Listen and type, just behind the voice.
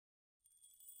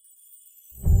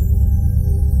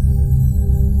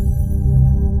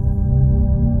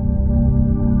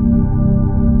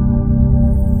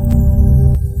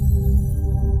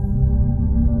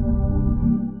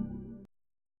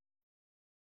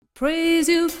Praise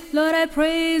you, Lord, I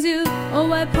praise you.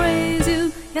 Oh, I praise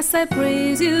you. Yes, I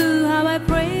praise you. How I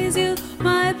praise you,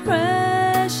 my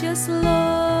precious Lord.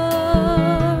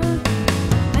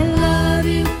 I love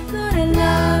you, Lord, I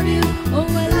love you. Oh,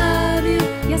 I love you.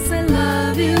 Yes, I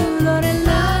love you, Lord, I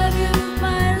love you,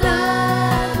 my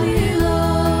lovely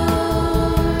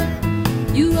Lord.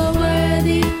 You are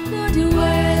worthy, Lord, you're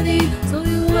worthy. So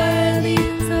you're worthy,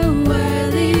 so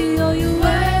worthy. Oh, you're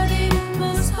worthy,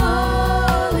 most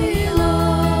holy Lord.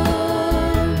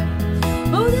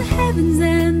 Oh, the heavens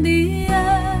and the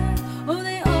earth, oh,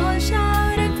 they all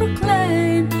shout and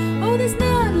proclaim. Oh, there's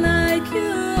none like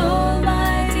you,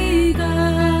 Almighty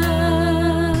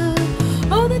God.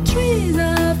 Oh, the trees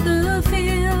of the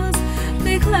fields,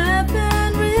 they clap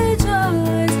and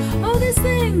rejoice. Oh, they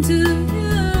sing to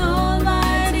you,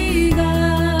 Almighty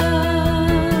God.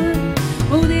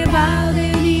 Oh, they bow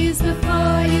their knees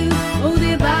before you. Oh,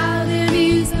 they bow their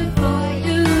knees before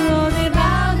you. Oh, they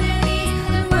bow their knees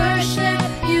and worship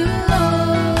you, Lord.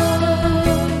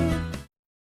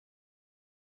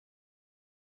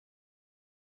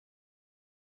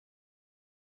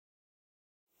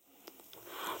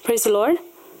 Praise the Lord.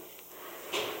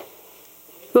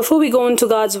 Before we go into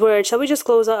God's Word, shall we just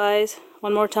close our eyes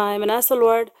one more time and ask the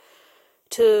Lord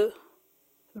to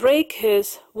break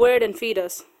His Word and feed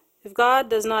us? If God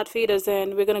does not feed us,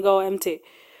 then we're going to go empty.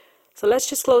 So let's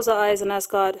just close our eyes and ask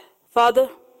God. Father,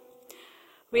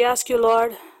 we ask you,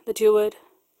 Lord, that you would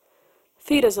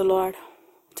feed us, O Lord,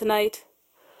 tonight.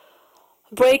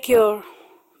 Break your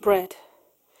bread,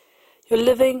 your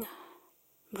living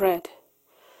bread.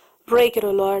 Break it,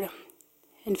 O Lord,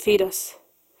 and feed us.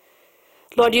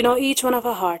 Lord, you know each one of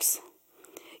our hearts.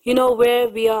 You know where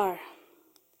we are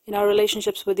in our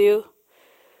relationships with you.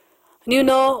 And you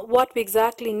know what we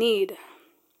exactly need.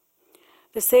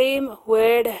 The same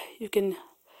word you can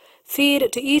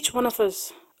feed to each one of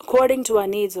us according to our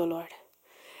needs, O Lord.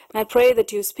 And I pray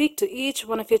that you speak to each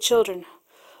one of your children.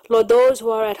 Lord, those who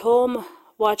are at home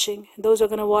watching, and those who are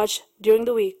going to watch during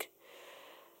the week.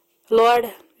 Lord,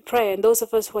 we pray, and those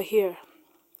of us who are here,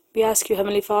 we ask you,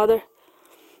 Heavenly Father,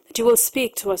 that you will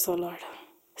speak to us, O Lord.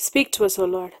 Speak to us, O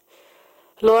Lord.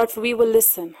 Lord, for we will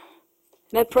listen.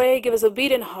 And I pray, give us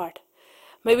obedient heart.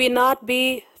 May we not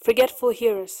be forgetful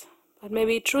hearers, but may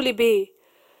we truly be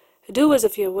doers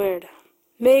of your word.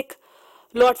 Make,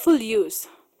 Lord, full use.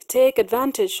 Take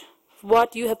advantage of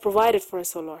what you have provided for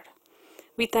us, O Lord.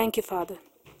 We thank you, Father.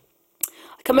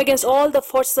 I come against all the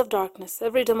forces of darkness,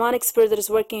 every demonic spirit that is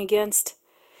working against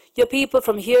your people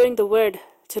from hearing the word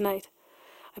tonight.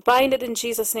 I bind it in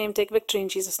Jesus' name. Take victory in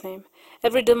Jesus' name.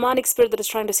 Every demonic spirit that is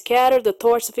trying to scatter the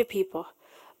thoughts of your people,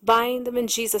 bind them in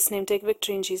Jesus' name. Take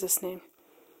victory in Jesus' name.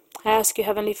 I ask you,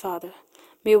 Heavenly Father,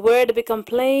 may your word become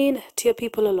plain to your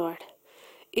people, O Lord.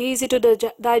 Easy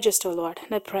to digest, O Lord.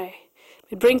 And I pray,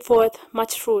 may it bring forth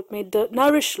much fruit. May it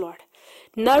nourish, Lord.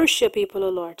 Nourish your people, O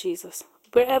Lord Jesus.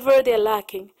 Wherever they are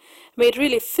lacking, may it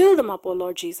really fill them up, O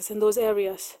Lord Jesus, in those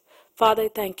areas. Father, I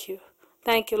thank you.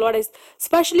 Thank you, Lord. I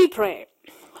especially pray,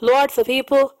 Lord, for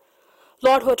people,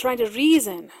 Lord, who are trying to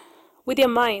reason with their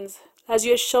minds, as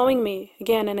you are showing me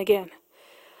again and again.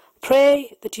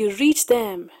 Pray that you reach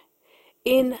them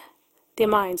in their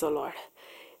minds, O Lord.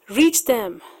 Reach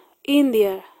them in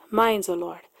their minds, O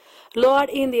Lord. Lord,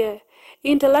 in their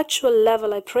intellectual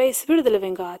level, I pray, Spirit of the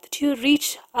living God, that you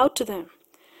reach out to them.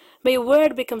 May your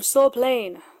word become so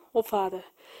plain, O Father,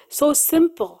 so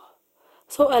simple,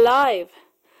 so alive.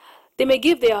 They may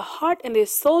give their heart and their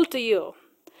soul to you.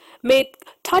 May it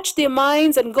touch their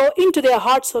minds and go into their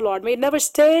hearts, O Lord. May it never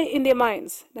stay in their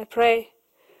minds. I pray,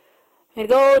 may it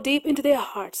go deep into their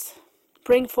hearts.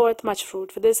 Bring forth much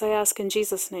fruit. For this I ask in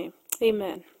Jesus' name.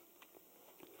 Amen.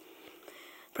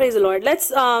 Praise the Lord. Let's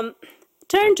turn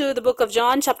to the book of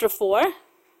John chapter 4.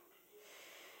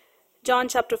 John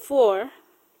chapter 4. And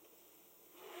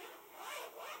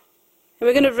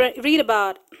we're going to read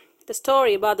about the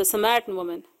story about the Samaritan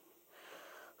woman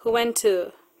who went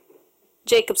to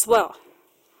Jacob's well.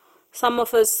 Some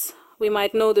of us, we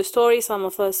might know the story. Some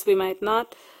of us, we might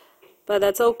not. But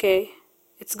that's okay.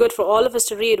 It's good for all of us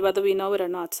to read whether we know it or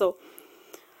not. So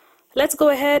let's go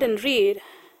ahead and read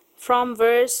from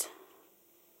verse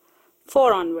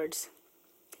 4 onwards.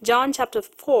 John chapter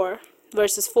 4,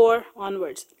 verses 4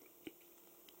 onwards.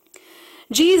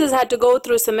 Jesus had to go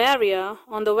through Samaria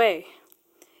on the way.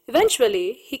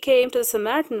 Eventually, he came to the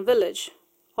Samaritan village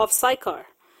of Sychar,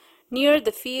 near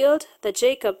the field that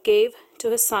Jacob gave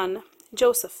to his son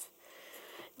Joseph.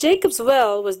 Jacob's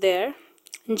well was there,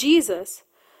 and Jesus,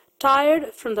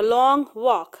 tired from the long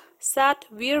walk, sat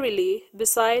wearily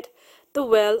beside the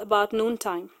well about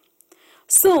noontime.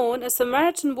 Soon a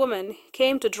Samaritan woman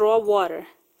came to draw water.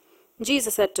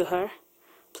 Jesus said to her,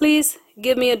 "Please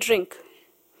give me a drink."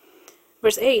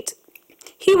 Verse 8.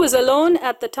 He was alone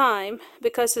at the time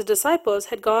because his disciples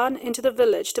had gone into the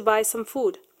village to buy some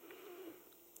food.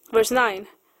 Verse 9.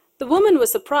 The woman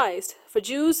was surprised, for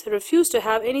Jews refused to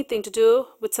have anything to do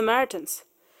with Samaritans.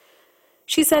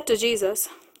 She said to Jesus,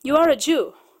 "You are a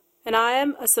Jew, and I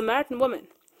am a Samaritan woman.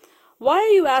 Why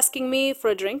are you asking me for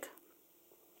a drink?"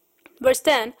 Verse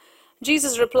 10.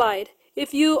 Jesus replied,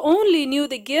 "If you only knew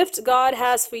the gift God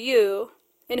has for you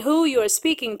and who you are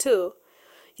speaking to,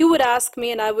 you would ask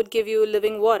me and I would give you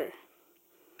living water."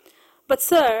 "But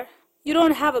sir, you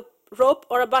don't have a rope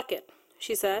or a bucket,"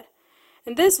 she said,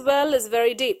 "and this well is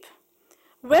very deep.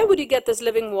 Where would you get this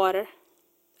living water?"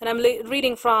 And I'm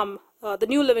reading from the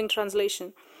New Living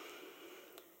Translation.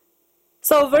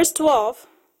 So verse 12,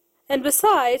 "And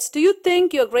besides, do you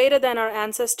think you're greater than our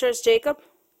ancestors, Jacob,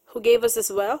 who gave us this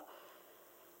well?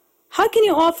 How can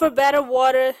you offer better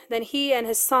water than he and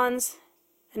his sons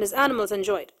and his animals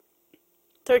enjoyed?"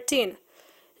 13.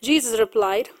 Jesus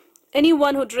replied,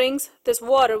 "Anyone who drinks this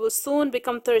water will soon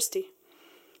become thirsty.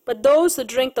 But those who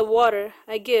drink the water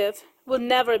I give will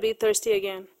never be thirsty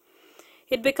again.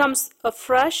 It becomes a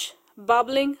fresh,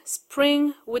 bubbling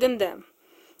spring within them,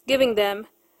 giving them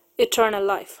eternal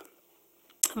life."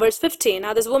 Verse 15.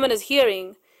 Now this woman is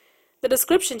hearing the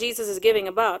description Jesus is giving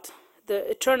about the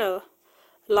eternal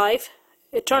life,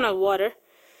 eternal water.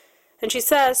 And she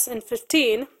says in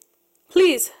 15,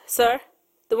 "Please, sir,"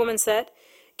 the woman said,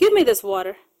 "give me this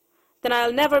water. Then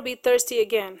I'll never be thirsty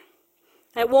again.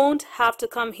 I won't have to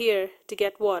come here to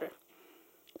get water."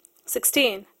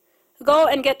 16. "Go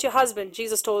and get your husband,"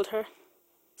 Jesus told her.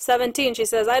 17, she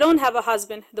says, "I don't have a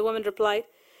husband," the woman replied.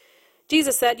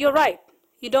 Jesus said, "You're right,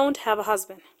 you don't have a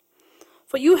husband.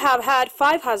 For you have had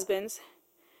 5 husbands,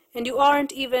 and you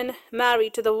aren't even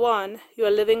married to the one you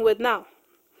are living with now.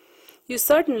 You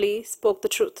certainly spoke the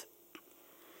truth."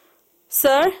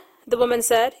 "Sir," the woman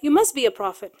said, "you must be a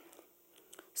prophet.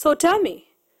 So tell me,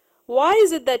 why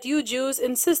is it that you Jews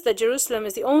insist that Jerusalem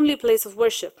is the only place of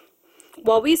worship,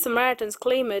 while we Samaritans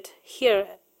claim it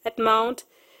here at Mount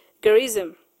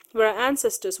Gerizim, where our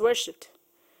ancestors worshipped?"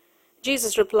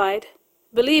 Jesus replied,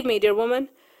 "Believe me, dear woman,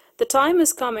 the time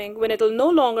is coming when it will no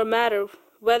longer matter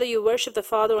whether you worship the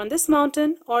Father on this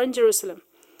mountain or in Jerusalem.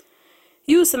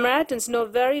 You Samaritans know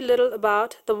very little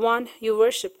about the one you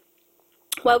worship,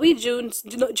 while we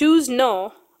Jews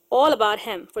know all about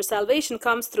him, for salvation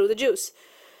comes through the Jews."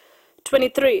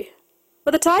 23.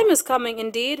 "But the time is coming,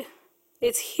 indeed,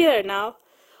 it's here now,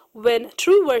 when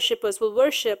true worshippers will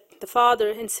worship the Father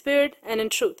in spirit and in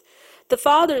truth. The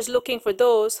Father is looking for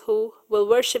those who will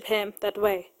worship him that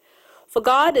way. For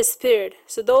God is spirit,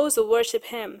 so those who worship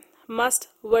him must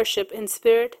worship in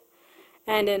spirit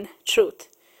and in truth."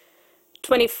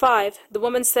 25. The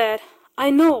woman said, "I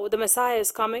know the Messiah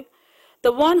is coming,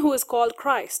 the one who is called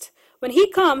Christ. When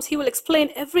he comes, he will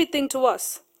explain everything to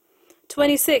us."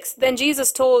 26. Then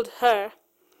Jesus told her,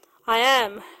 "I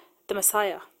am the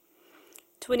Messiah."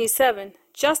 27.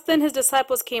 Just then his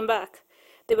disciples came back.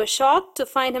 They were shocked to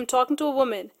find him talking to a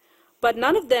woman, but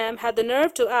none of them had the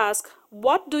nerve to ask,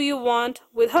 "What do you want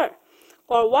with her?"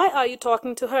 or "Why are you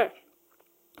talking to her?"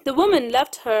 The woman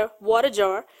left her water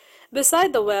jar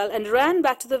beside the well and ran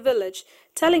back to the village,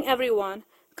 telling everyone,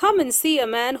 "Come and see a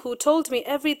man who told me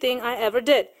everything I ever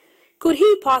did. Could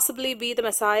he possibly be the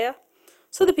Messiah?"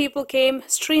 So the people came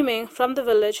streaming from the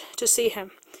village to see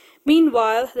him.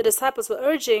 Meanwhile, the disciples were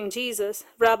urging Jesus,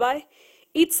 "Rabbi,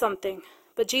 eat something."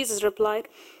 But Jesus replied,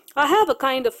 "I have a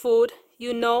kind of food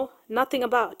you know nothing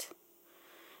about."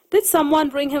 "Did someone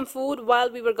bring him food while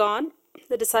we were gone?"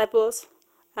 the disciples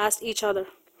asked each other.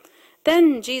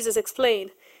 Then Jesus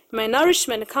explained, "My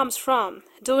nourishment comes from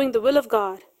doing the will of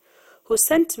God, who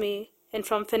sent me, and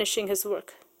from finishing his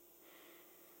work.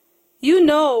 You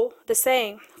know the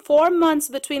saying, 4 months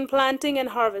between planting and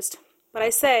harvest. But I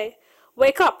say,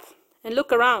 wake up and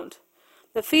look around.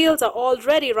 The fields are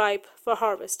already ripe for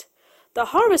harvest. The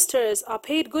harvesters are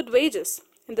paid good wages,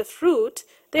 and the fruit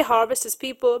they harvest is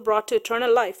people brought to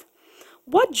eternal life.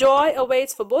 What joy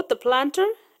awaits for both the planter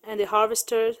and the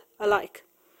harvester alike.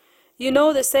 You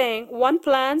know the saying, one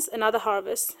plants, another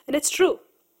harvests, and it's true.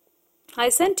 I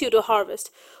sent you to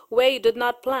harvest where you did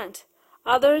not plant.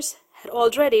 Others had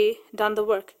already done the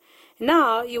work.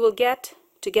 Now you will get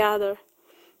to gather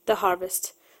the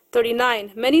harvest.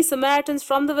 39. Many Samaritans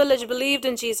from the village believed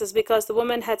in Jesus because the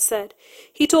woman had said,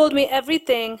 He told me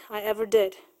everything I ever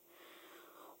did.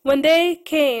 When they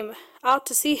came out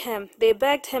to see him, they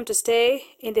begged him to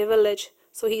stay in their village,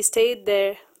 so he stayed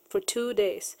there for 2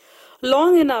 days,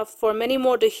 long enough for many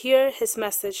more to hear his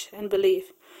message and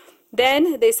believe.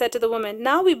 Then they said to the woman,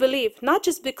 "Now we believe, not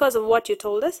just because of what you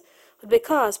told us, but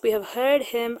because we have heard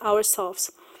him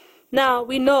ourselves. Now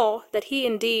we know that he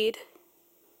indeed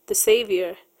the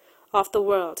Savior of the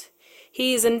world.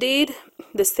 He is indeed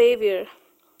the Savior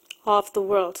of the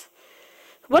world."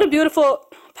 What a beautiful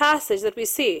passage that we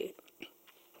see.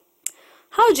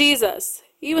 How Jesus,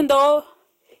 even though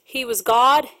he was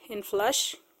God in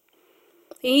flesh,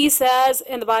 he says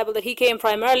in the Bible that he came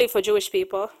primarily for Jewish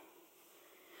people.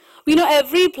 We know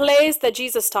every place that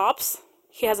Jesus stops,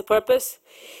 he has a purpose.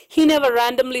 He never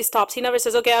randomly stops. He never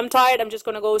says, "Okay, I'm tired, I'm just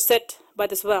going to go sit by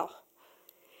this well."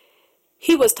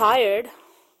 He was tired,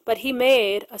 but he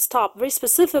made a stop very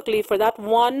specifically for that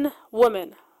one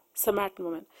woman, Samaritan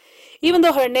woman. Even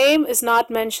though her name is not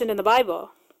mentioned in the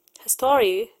Bible, her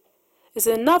story is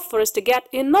enough for us to get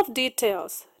enough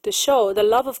details to show the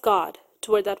love of God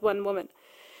toward that one woman.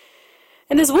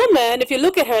 And this woman, if you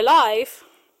look at her life,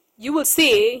 you will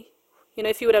see,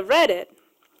 if you would have read it,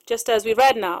 just as we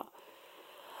read now,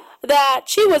 that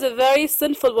she was a very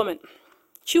sinful woman.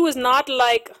 She was not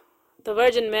like the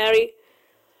Virgin Mary.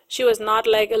 She was not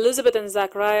like Elizabeth and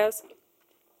Zacharias.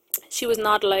 She was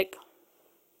not like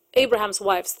Abraham's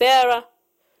wife, Sarah.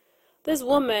 This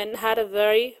woman had a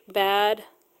very bad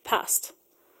past.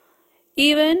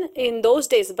 Even in those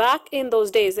days, back in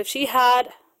those days, if she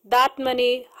had that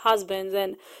many husbands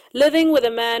and living with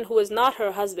a man who was not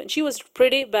her husband, she was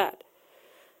pretty bad.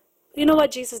 You know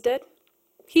what Jesus did?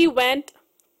 He went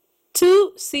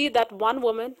to see that one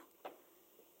woman,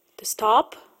 to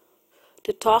stop,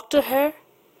 to talk to her,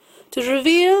 to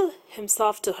reveal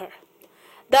himself to her.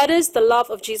 That is the love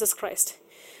of Jesus Christ.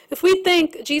 If we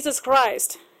think Jesus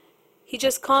Christ, he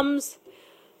just comes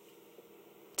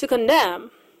to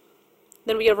condemn,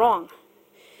 then we are wrong.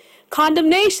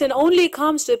 Condemnation only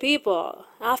comes to people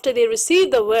after they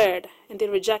receive the word and they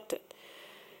reject it.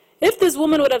 If this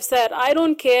woman would have said, "I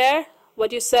don't care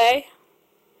what you say.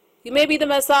 You may be the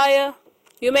Messiah.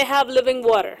 You may have living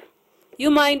water.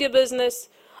 You mind your business.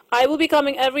 I will be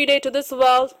coming every day to this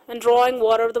well and drawing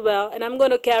water of the well, and I'm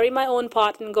going to carry my own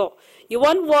pot and go. You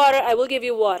want water, I will give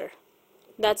you water.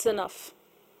 That's enough.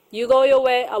 You go your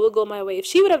way, I will go my way." If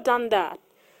she would have done that,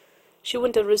 she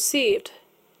wouldn't have received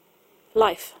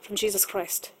life from Jesus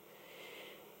Christ.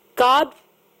 God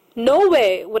no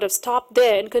way would have stopped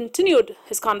there and continued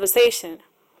his conversation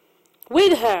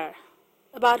with her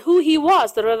about who he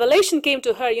was. The revelation came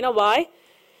to her. You know why?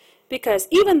 Because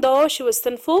even though she was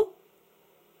sinful,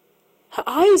 her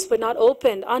eyes were not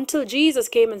opened until Jesus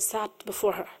came and sat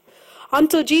before her.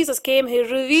 Until Jesus came, he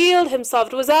revealed himself.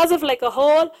 It was as if like a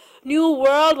whole new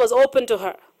world was open to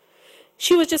her.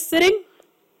 She was just sitting,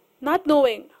 not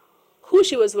knowing who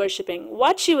she was worshiping,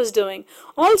 what she was doing.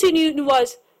 All she knew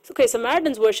was, okay,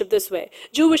 Samaritans worship this way.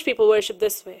 Jewish people worship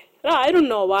this way. I don't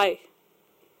know why.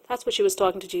 That's what she was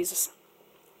talking to Jesus.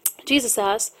 Jesus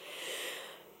asked,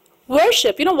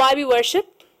 worship. You know why we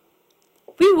worship?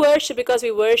 We worship because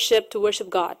we worship to worship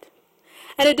God.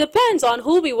 And it depends on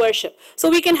who we worship. So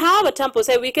we can have a temple.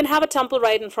 Say we can have a temple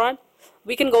right in front.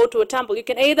 We can go to a temple. You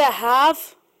can either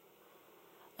have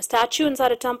a statue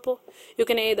inside a temple. You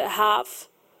can either have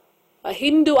a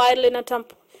Hindu idol in a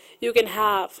temple. You can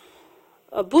have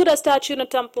a Buddha statue in a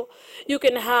temple. You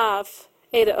can have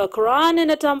either a Quran in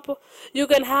a temple. You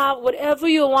can have whatever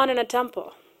you want in a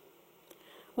temple.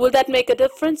 Will that make a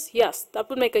difference? Yes, that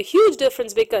would make a huge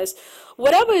difference, because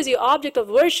whatever is your object of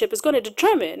worship is going to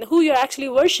determine who you're actually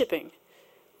worshiping,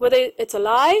 whether it's a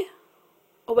lie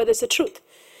or whether it's a truth.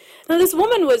 Now, this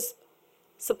woman was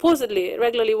supposedly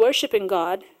regularly worshiping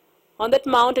God. On that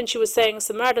mountain, she was saying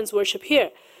Samaritans worship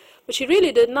here, but she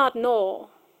really did not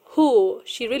know who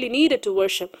she really needed to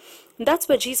worship. And that's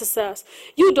what Jesus says.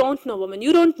 You don't know, woman.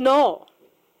 You don't know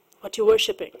what you're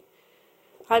worshiping.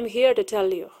 I'm here to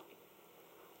tell you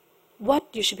what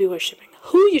you should be worshiping,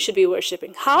 who you should be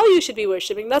worshiping, how you should be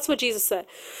worshiping. That's what Jesus said.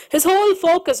 His whole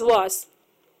focus was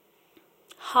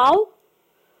how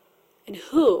and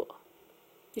who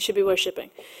you should be worshiping.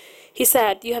 He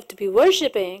said you have to be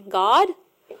worshiping God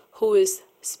who is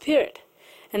spirit.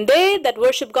 And they that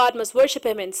worship God must worship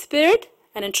him in spirit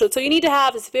and in truth. So you need to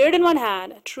have a spirit in one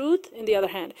hand, truth in the other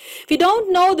hand. If you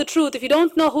don't know the truth, if you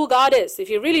don't know who God is, if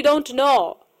you really don't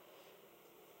know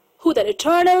who that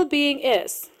eternal being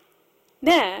is,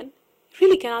 then you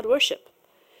really cannot worship.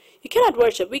 You cannot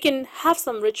worship. We can have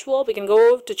some ritual. We can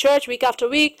go to church week after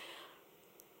week.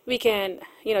 We can,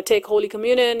 take Holy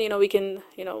Communion. We can,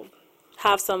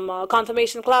 have some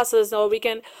confirmation classes, or we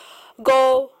can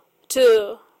go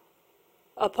to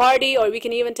a party, or we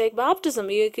can even take baptism.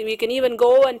 We can even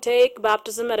go and take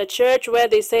baptism at a church where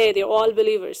they say they're all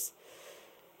believers.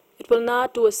 It will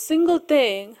not do a single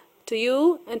thing to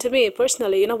you and to me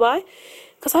personally. You know why?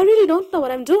 Because I really don't know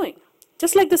what I'm doing.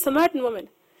 Just like the Samaritan woman.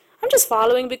 I'm just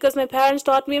following because my parents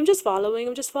taught me. I'm just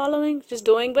following, just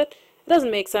doing, but it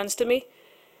doesn't make sense to me.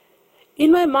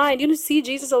 In my mind, you see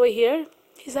Jesus over here?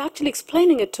 He's actually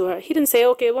explaining it to her. He didn't say,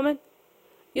 okay, woman,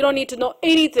 you don't need to know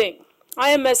anything. I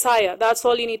am Messiah. That's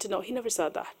all you need to know. He never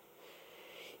said that.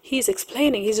 He's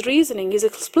explaining, he's reasoning, he's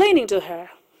explaining to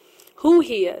her who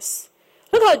he is.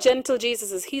 Look how gentle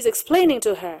Jesus is. He's explaining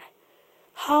to her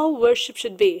how worship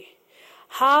should be,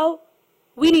 how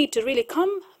we need to really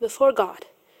come before God.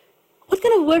 What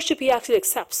kind of worship he actually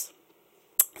accepts?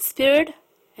 Spirit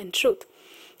and truth.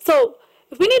 So,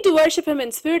 if we need to worship him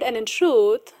in spirit and in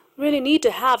truth, we really need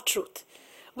to have truth.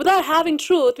 Without having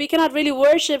truth, we cannot really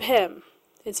worship him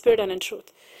in spirit and in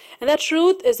truth. And that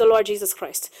truth is the Lord Jesus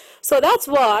Christ. So that's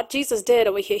what Jesus did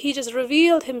over here. He just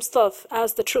revealed himself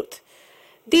as the truth.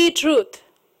 The truth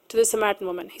to the Samaritan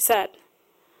woman. He said,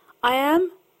 I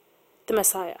am the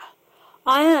Messiah.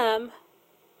 I am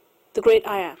the great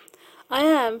I am. I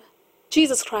am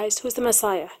Jesus Christ, who is the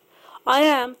Messiah. I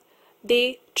am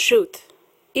the truth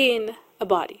in a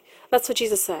body. That's what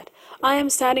Jesus said. I am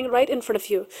standing right in front of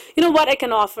you. You know what I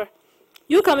can offer?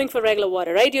 You're coming for regular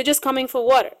water, right? You're just coming for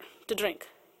water to drink.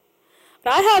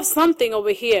 But I have something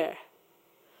over here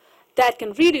that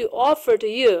can really offer to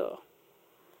you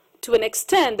to an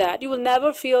extent that you will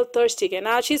never feel thirsty again.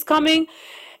 Now she's coming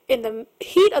in the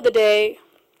heat of the day.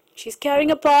 She's carrying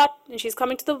a pot and she's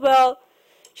coming to the well.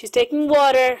 She's taking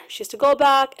water. She has to go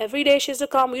back. Every day she has to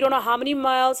come. We don't know how many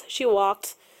miles she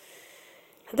walked.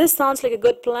 This sounds like a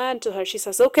good plan to her. She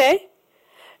says, okay,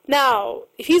 now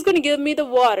if he's going to give me the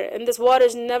water and this water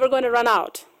is never going to run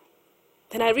out,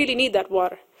 then I really need that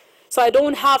water. So I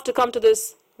don't have to come to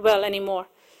this well anymore.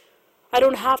 I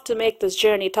don't have to make this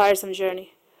journey, tiresome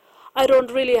journey. I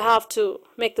don't really have to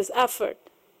make this effort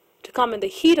to come in the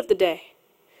heat of the day.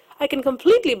 I can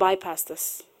completely bypass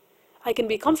this. I can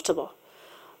be comfortable.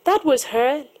 That was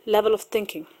her level of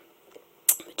thinking.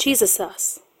 Jesus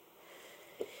says,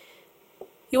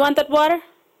 you want that water?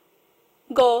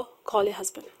 Go call your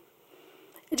husband.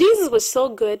 Jesus was so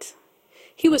good.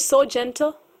 He was so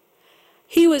gentle.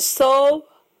 He was so,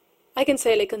 I can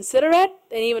say, like considerate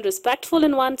and even respectful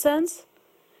in one sense.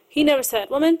 He never said,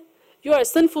 woman, you are a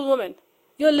sinful woman.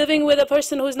 You're living with a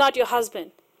person who is not your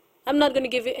husband. I'm not going to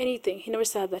give you anything. He never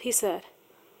said that. He said,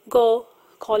 go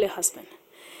call your husband.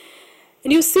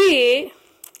 And you see,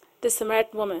 this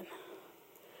Samaritan woman,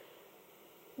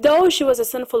 though she was a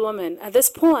sinful woman, at this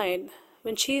point,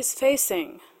 when she is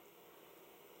facing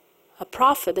a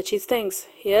prophet that she thinks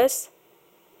he is,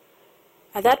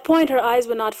 at that point her eyes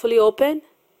were not fully open.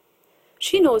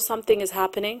 She knows something is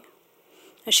happening.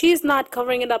 And she is not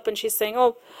covering it up and she's saying,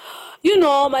 oh, you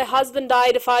know, my husband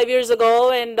died 5 years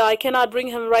ago and I cannot bring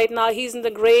him right now. He's in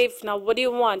the grave. Now, what do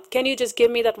you want? Can you just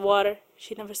give me that water?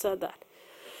 She never said that.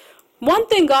 One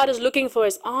thing God is looking for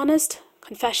is honest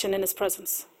confession in his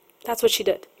presence. That's what she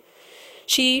did.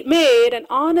 She made an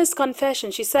honest confession.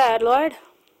 She said, Lord,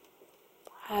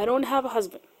 I don't have a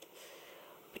husband,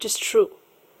 which is true.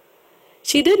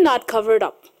 She did not cover it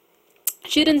up.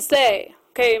 She didn't say,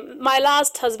 okay, my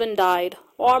last husband died,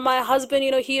 or my husband,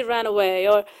 he ran away,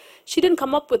 or she didn't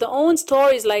come up with her own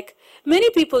stories like many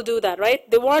people do that, right?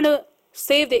 They want to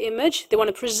save their image. They want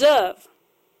to preserve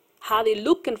how they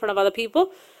look in front of other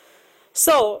people.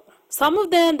 So some of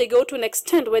them, they go to an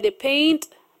extent where they paint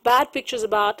bad pictures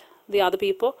about the other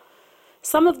people.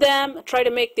 Some of them try to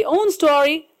make their own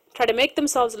story, try to make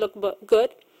themselves look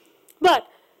good. But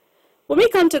when we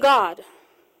come to God,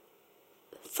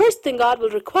 first thing God will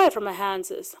require from our hands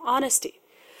is honesty.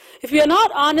 If we are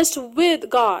not honest with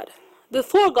God,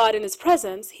 before God in his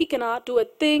presence, he cannot do a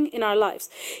thing in our lives.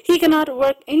 He cannot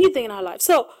work anything in our lives.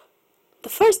 So the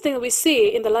first thing that we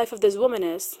see in the life of this woman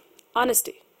is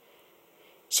honesty.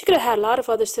 She could have had a lot of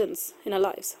other sins in her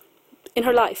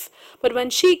life. But when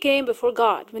she came before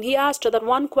God, when he asked her that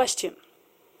one question,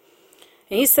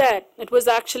 and he said, it was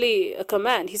actually a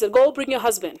command. He said, go bring your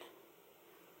husband.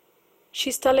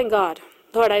 She's telling God,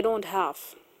 Lord, I don't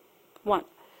have one.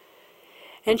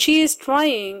 And she is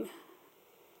trying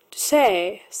to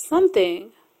say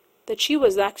something that she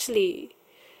was actually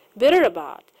bitter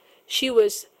about. She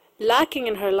was lacking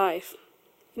in her life.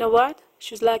 You know what?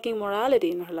 She was lacking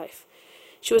morality in her life.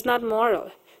 She was not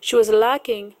moral. She was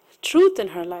lacking truth in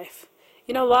her life.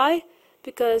 You know why?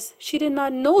 Because she did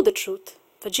not know the truth.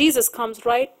 But Jesus comes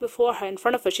right before her, in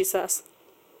front of her, she says,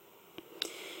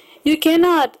 you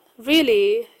cannot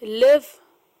really live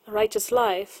a righteous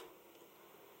life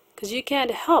because you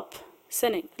can't help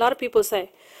sinning. A lot of people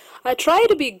say, I try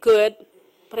to be good,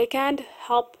 but I can't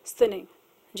help sinning.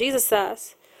 Jesus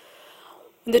says,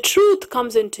 When the truth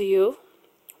comes into you,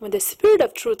 when the Spirit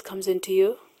of truth comes into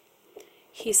you,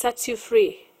 He sets you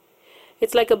free.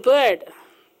 It's like a bird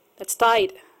that's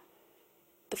tied.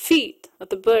 The feet of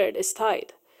the bird is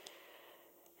tied.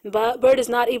 The bird is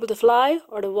not able to fly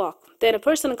or to walk. Then a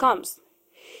person comes,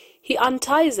 he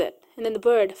unties it, and then the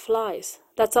bird flies.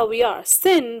 That's how we are.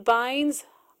 Sin binds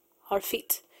our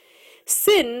feet.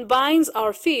 Sin binds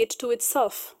our feet to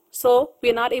itself. So we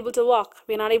are not able to walk.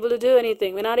 We are not able to do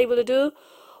anything. We're not able to do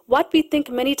what we think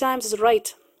many times is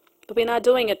right, but we're not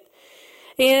doing it.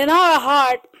 In our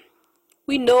heart,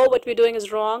 we know what we're doing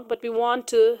is wrong, but we want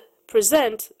to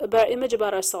present a better image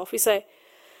about ourselves. We say,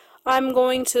 I'm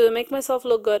going to make myself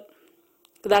look good.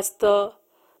 That's the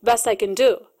best I can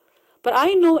do. But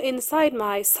I know inside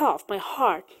myself, my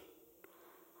heart,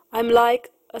 I'm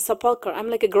like a sepulcher. I'm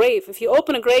like a grave. If you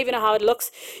open a grave, you know how it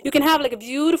looks. You can have like a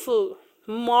beautiful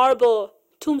marble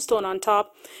tombstone on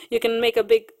top. You can make a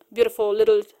big, beautiful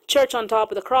little church on top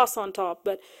with a cross on top.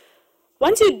 But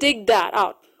once you dig that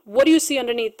out, what do you see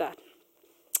underneath that?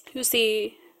 You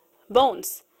see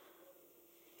bones.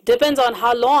 It depends on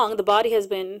how long the body has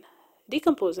been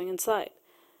decomposing inside.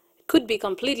 It could be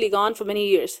completely gone for many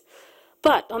years.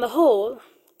 But on the whole,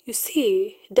 you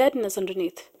see deadness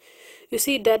underneath. You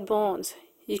see dead bones.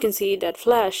 You can see dead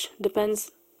flesh.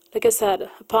 Depends, like I said,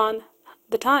 upon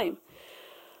the time.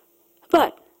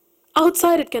 But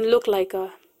outside it can look like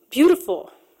a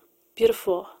beautiful,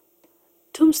 beautiful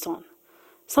tombstone.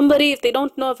 Somebody, if they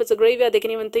don't know if it's a graveyard, they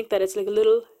can even think that it's like a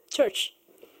little church.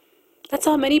 That's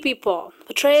how many people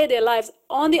portray their lives.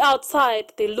 On the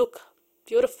outside, they look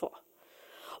beautiful.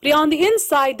 But on the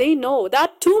inside, they know.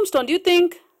 That tombstone, do you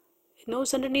think it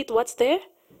knows underneath what's there?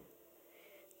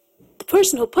 The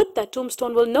person who put that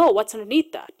tombstone will know what's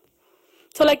underneath that.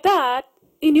 So like that,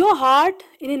 in your heart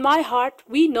and in my heart,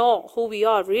 we know who we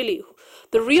are really.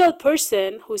 The real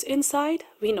person who's inside,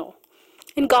 we know.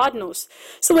 And God knows.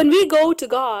 So when we go to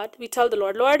God, we tell the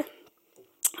Lord, Lord,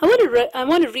 I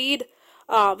want to read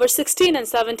verse 16 and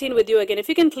 17 with you again. If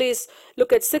you can please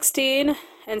look at 16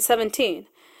 and 17.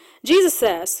 Jesus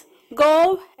says,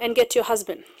 go and get your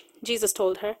husband. Jesus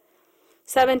told her.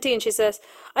 17, she says,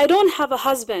 I don't have a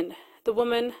husband. The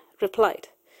woman replied.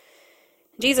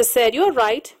 Jesus said, you're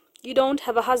right. You don't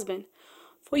have a husband.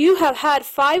 For you have had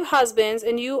 5 husbands,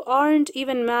 and you aren't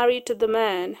even married to the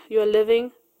man you are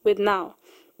living with now.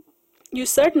 You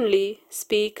certainly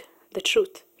speak the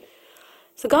truth.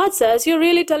 So God says, you're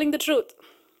really telling the truth.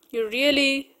 You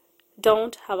really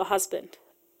don't have a husband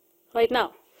right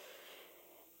now.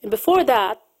 And before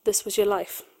that, this was your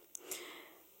life.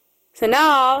 So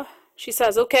now she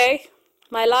says, okay,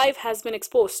 my life has been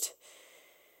exposed.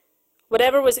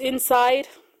 Whatever was inside,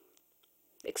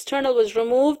 the external was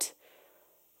removed.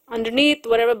 Underneath,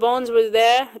 whatever bones were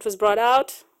there, it was brought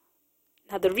out.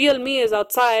 Now the real me is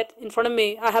outside, in front of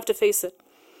me. I have to face it.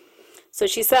 So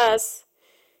she says,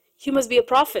 you must be a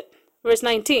prophet. Verse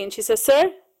 19, she says,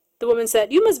 sir, the woman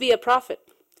said, you must be a prophet.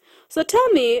 So tell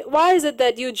me, why is it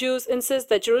that you Jews insist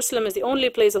that Jerusalem is the only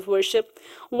place of worship,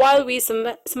 while we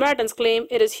Samaritans claim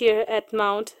it is here at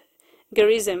Mount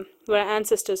Gerizim, where our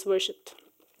ancestors worshipped?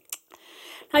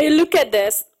 Now you look at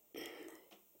this.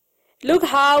 Look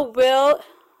how well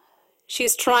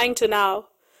she's trying to now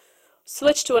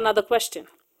switch to another question.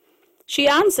 She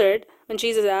answered when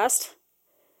Jesus asked,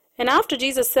 and after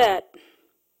Jesus said,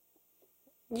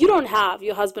 you don't have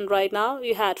your husband right now.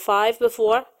 You had 5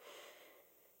 before.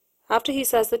 After he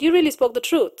says that, you really spoke the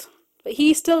truth. But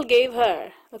he still gave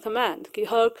her a command.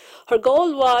 Her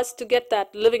goal was to get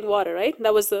that living water, right?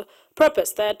 That was the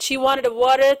purpose, that she wanted a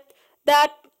water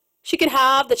that she can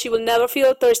have, that she will never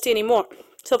feel thirsty anymore.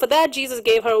 So for that, Jesus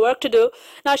gave her work to do.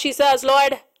 Now she says,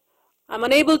 Lord, I'm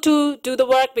unable to do the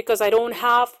work because I don't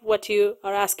have what you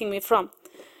are asking me from.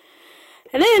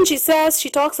 And then she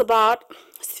talks about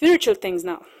spiritual things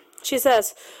now. She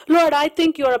says, Lord, I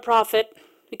think you're a prophet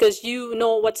because you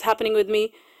know what's happening with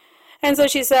me. And so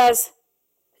she says,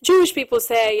 Jewish people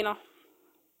say,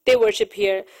 they worship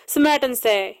here. Samaritans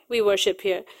say, we worship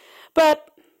here. But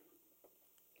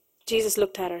Jesus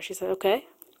looked at her. She said, okay,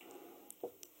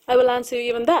 I will answer you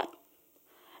even that.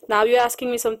 Now you're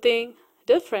asking me something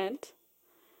different.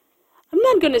 I'm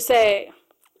not going to say,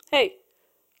 hey,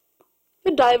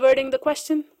 you're diverting the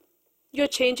question. You're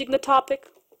changing the topic.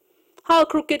 How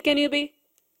crooked can you be?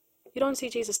 You don't see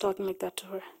Jesus talking like that to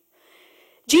her.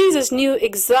 Jesus knew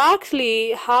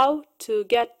exactly how to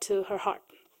get to her heart.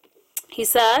 He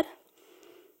said,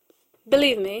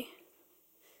 believe me,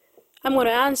 I'm going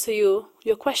to answer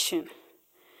your question.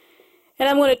 And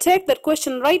I'm going to take that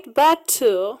question right back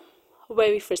to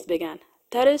where we first began.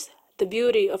 That is the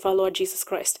beauty of our Lord Jesus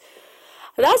Christ.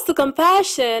 That's the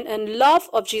compassion and love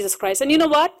of Jesus Christ. And you know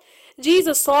what?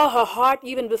 Jesus saw her heart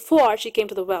even before she came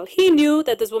to the well. He knew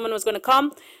that this woman was going to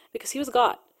come because he was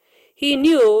God. He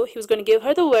knew he was going to give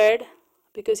her the word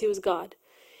because he was God.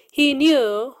 He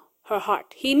knew her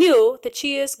heart. He knew that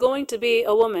she is going to be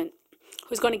a woman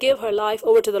who's going to give her life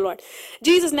over to the Lord.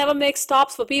 Jesus never makes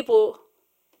stops for people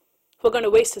who are going to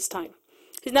waste his time.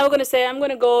 He's never going to say, I'm going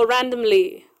to go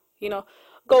randomly,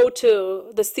 go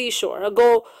to the seashore or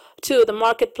go to the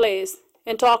marketplace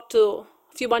and talk to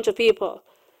a few bunch of people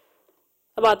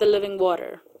about the living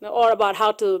water or about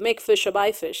how to make fish or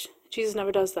buy fish. Jesus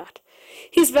never does that.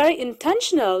 He's very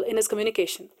intentional in his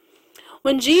communication.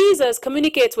 When Jesus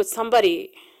communicates with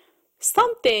somebody,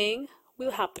 something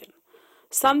will happen.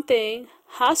 Something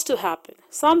has to happen.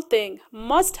 Something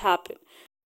must happen.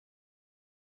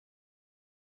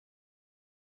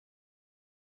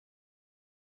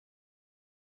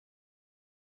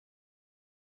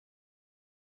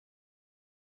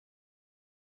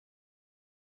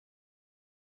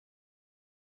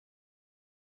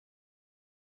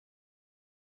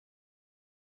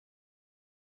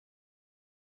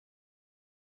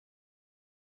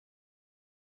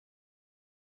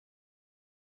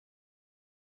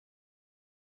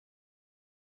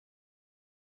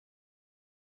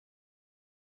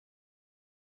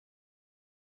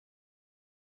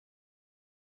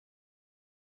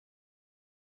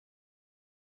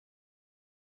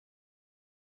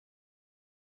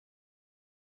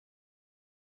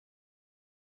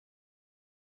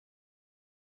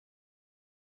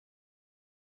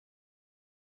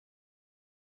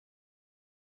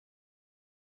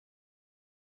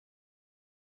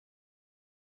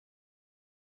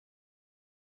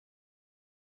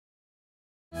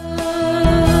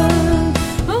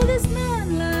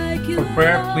 For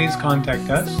prayer, please contact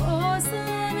us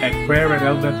at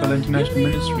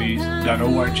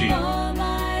prayer@elbethelinternationalministries.org.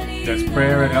 That's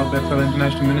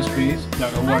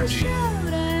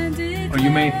prayer@elbethelinternationalministries.org. Or you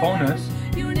may phone us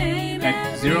at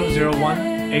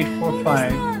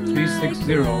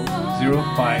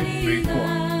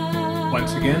 001-845-360-0534.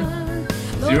 Once again,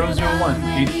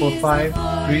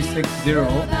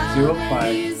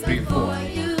 001-845-360-0534.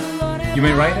 You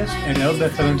may write us at El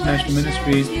Bethel International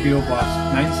Ministries, P.O. Box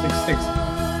 966,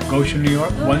 Goshen, New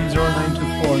York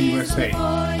 10924, USA.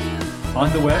 On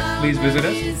the web, please visit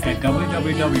us at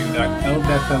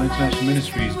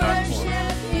www.elbethelinternationalministries.org.